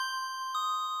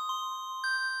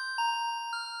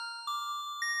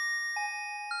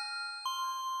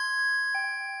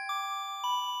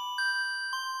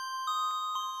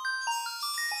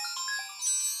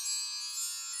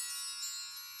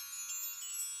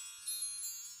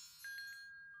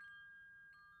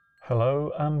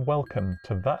Hello and welcome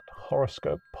to That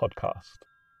Horoscope Podcast.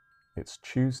 It's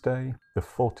Tuesday, the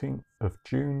 14th of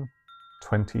June,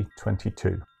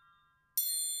 2022.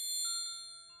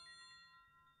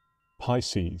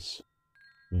 Pisces,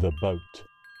 the boat.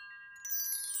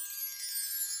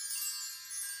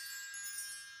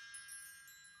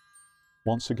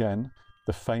 Once again,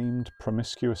 the famed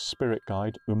promiscuous spirit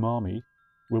guide Umami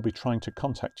will be trying to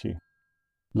contact you.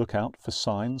 Look out for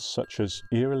signs such as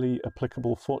eerily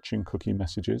applicable fortune cookie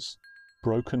messages,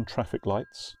 broken traffic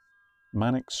lights,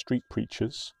 manic street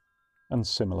preachers, and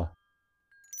similar.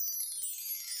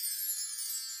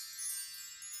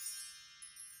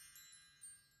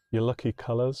 Your lucky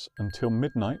colours until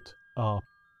midnight are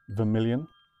vermilion,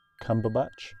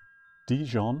 cumberbatch,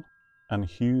 Dijon, and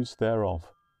hues thereof.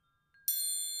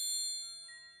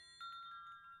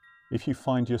 If you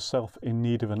find yourself in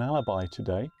need of an alibi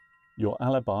today, your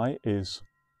alibi is,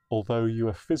 although you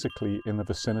are physically in the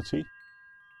vicinity,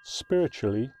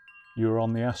 spiritually you are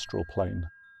on the astral plane.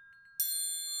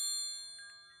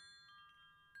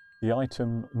 The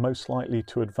item most likely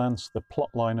to advance the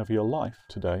plotline of your life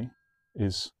today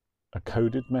is a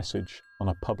coded message on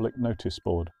a public notice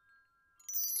board.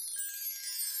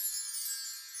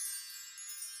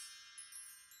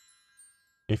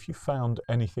 If you found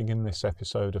anything in this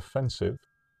episode offensive,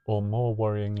 or more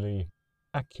worryingly,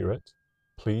 accurate,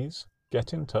 please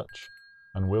get in touch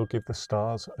and we'll give the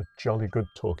stars a jolly good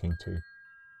talking to.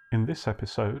 In this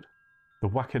episode, the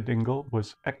Wackadingle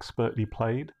was expertly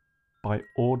played by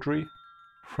Audrey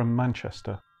from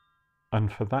Manchester,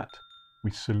 and for that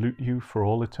we salute you for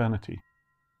all eternity.